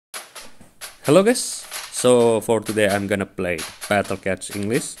Hello guys, so for today I'm gonna play Battle Cats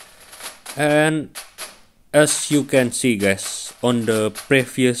English, and as you can see guys, on the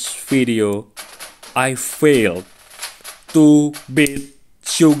previous video I failed to beat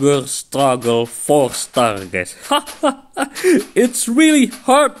Sugar Struggle 4 star guys. It's really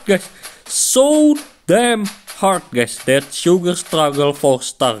hard guys, so damn hard guys, that Sugar Struggle 4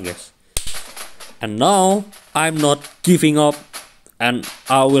 star guys. And now I'm not giving up, and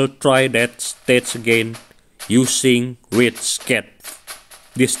I will try that stage again using Rich Cat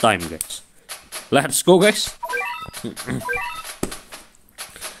this time guys. Let's go guys.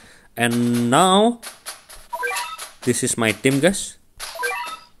 And now this is my team guys.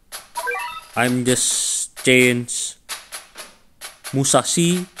 I'm just change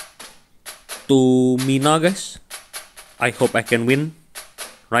Musashi to Mina guys. I hope I can win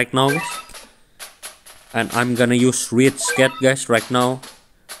right now guys. And I'm gonna use Rich Cat guys right now.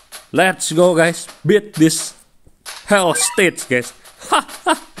 Let's go guys, beat this hell stage guys.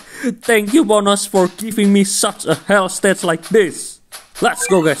 Thank you Ponos for giving me such a hell stage like this. Let's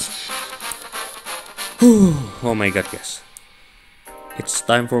go guys. Oh my god guys, it's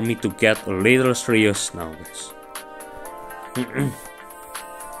time for me to get a little serious now guys.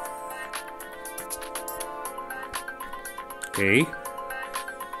 Okay.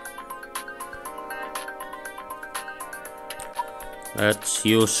 Let's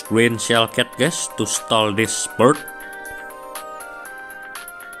use Green Shell Cat guys to stall this bird.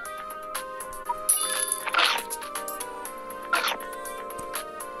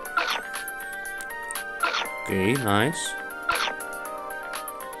 Okay, nice.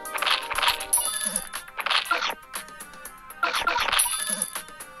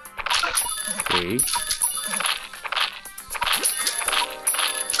 Okay.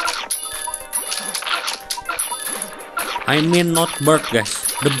 I mean not bird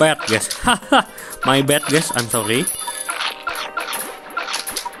guys, the bat guys. My bad guys, I'm sorry.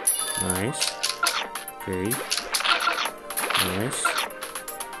 Nice. Okay. Nice.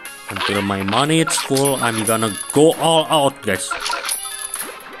 Until my money is full, I'm gonna go all out guys.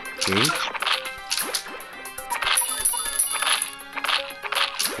 Okay.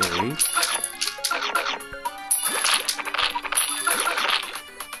 Okay.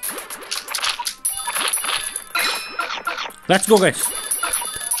 Let's go guys.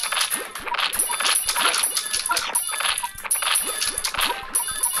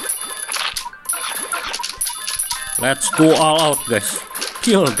 Let's go all out guys.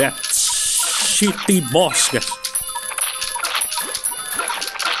 Kill that shitty boss guys.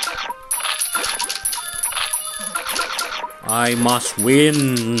 I must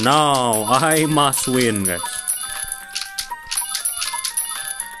win now. I must win guys.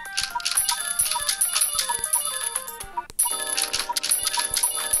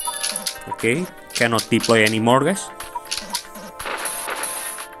 Okay, cannot deploy anymore guys.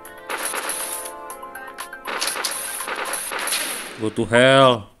 Go to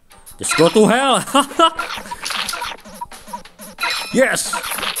hell. Just go to hell. Yes.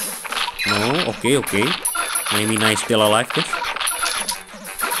 No, okay. My Mina is still alive guys.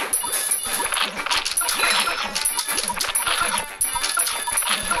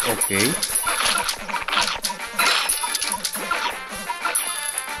 Okay.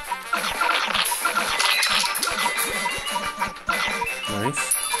 Nice.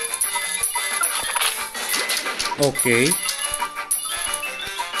 Okay.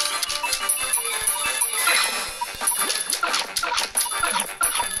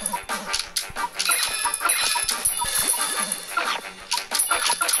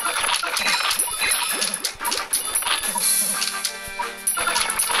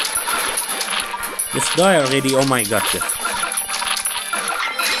 Just die already, oh my god.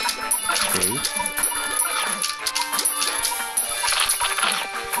 Okay.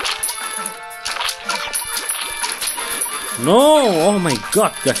 No! Oh my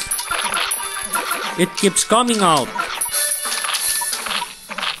god, guys. It keeps coming out.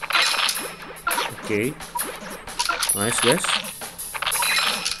 Okay. Nice, guys.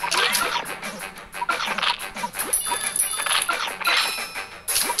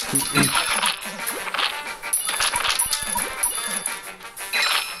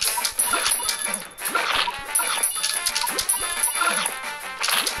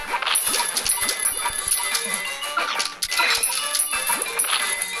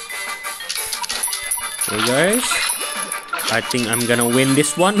 Okay guys, I think I'm gonna win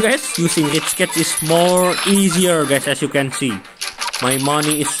this one guys. Using Rich Cat is more easier guys, as you can see. My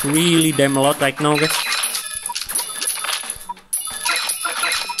money is really damn a lot right now guys.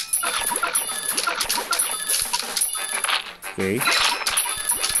 Okay.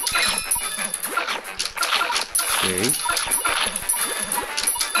 Okay.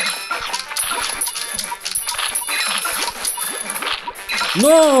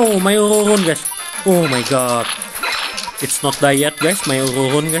 No, my Ororon, guys. Oh my god. It's not die yet, guys. My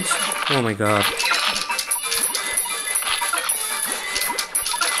Ororon, guys. Oh my god.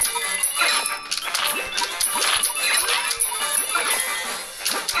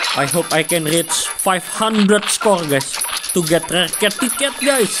 I hope I can reach 500 score, guys, to get rare cat ticket,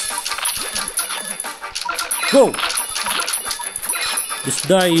 guys. Go! Just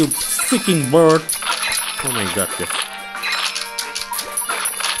die, you freaking bird. Oh my god, guys.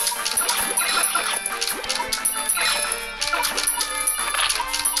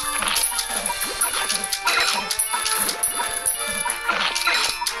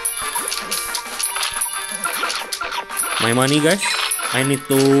 My money, guys. I need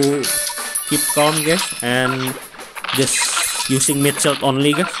to keep calm, guys, and just using mid shield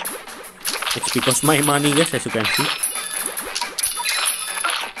only, guys. It's because my money, guys, as you can see.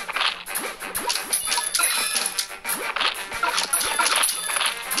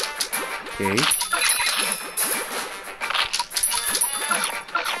 Okay.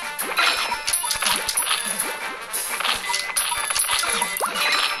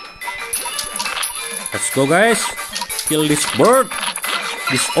 Let's go, guys. Kill this bird.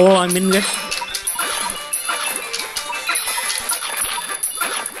 This all I mean, guys.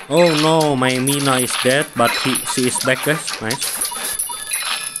 Oh no, my Mina is dead, but she is back, guys. Nice.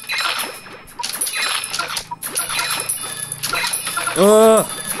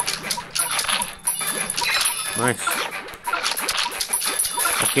 Nice.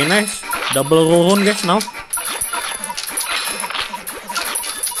 Okay, nice. Double Roron, guys, now.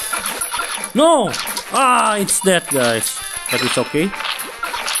 No! Ah, it's dead, guys. But it's okay.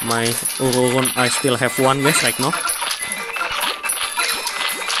 My Ororon, I still have one, guys, right now.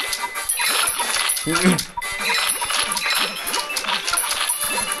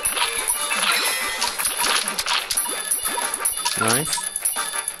 Nice.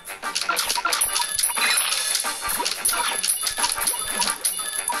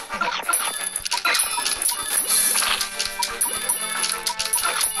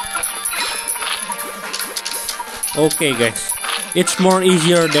 Okay, guys. It's more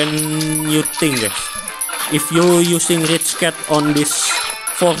easier than you think, guys. If you're using Rich Cat on this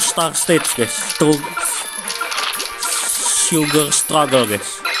 4-star stage, guys, through sugar struggle,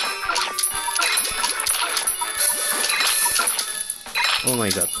 guys. Oh my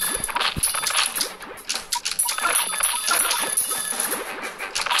god.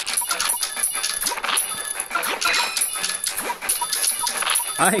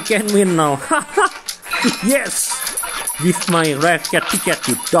 I can win now. Yes! Give my rare cat ticket,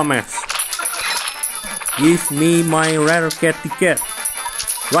 you dumbass. Give me my rare cat ticket.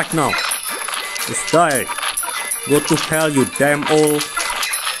 Right now. Just die. Go to hell, you damn old.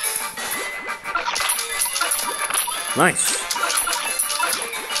 Nice.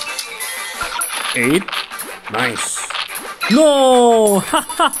 8. Nice. No!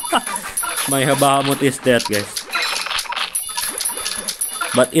 My Bahamut is dead, guys.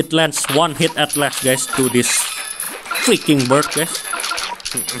 But it lands one hit at last, guys, to this freaking bird, guys.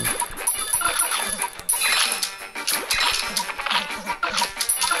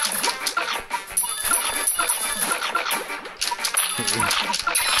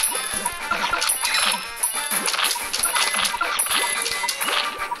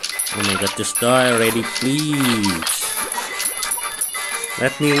 Oh my god, just die already, please.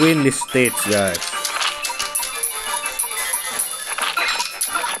 Let me win this stage, guys.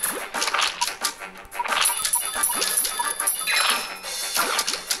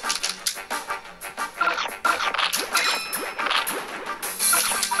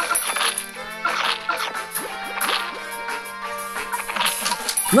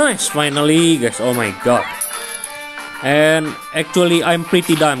 Nice, finally, guys. Oh my god. And actually, I'm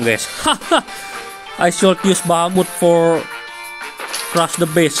pretty dumb, guys. I should use Bahamut for crush the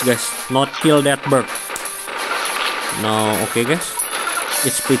base, guys, not kill that bird. No, okay, guys.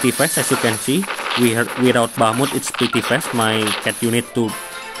 It's pretty fast, as you can see. Without Bahamut, it's pretty fast. My cat unit to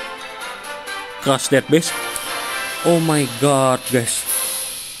crush that base. Oh my god, guys.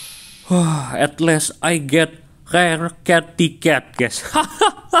 At last, I get rare catty cat, guys.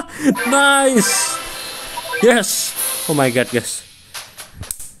 Nice. Yes. Oh my god, guys.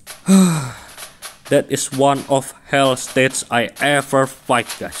 That is one of hell stages I ever fight,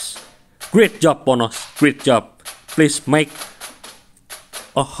 guys. Great job, ponos. Great job. Please make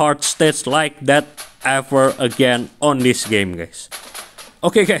a hard stage like that ever again on this game, guys.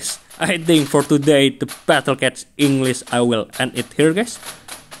 Okay, guys. I think for today the Battle Cats English I will end it here, guys.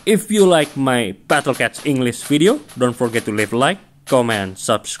 If you like my Battle Cats English video, don't forget to leave a like, comment,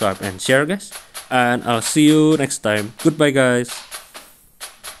 subscribe, and share, guys. And I'll see you next time. Goodbye, guys.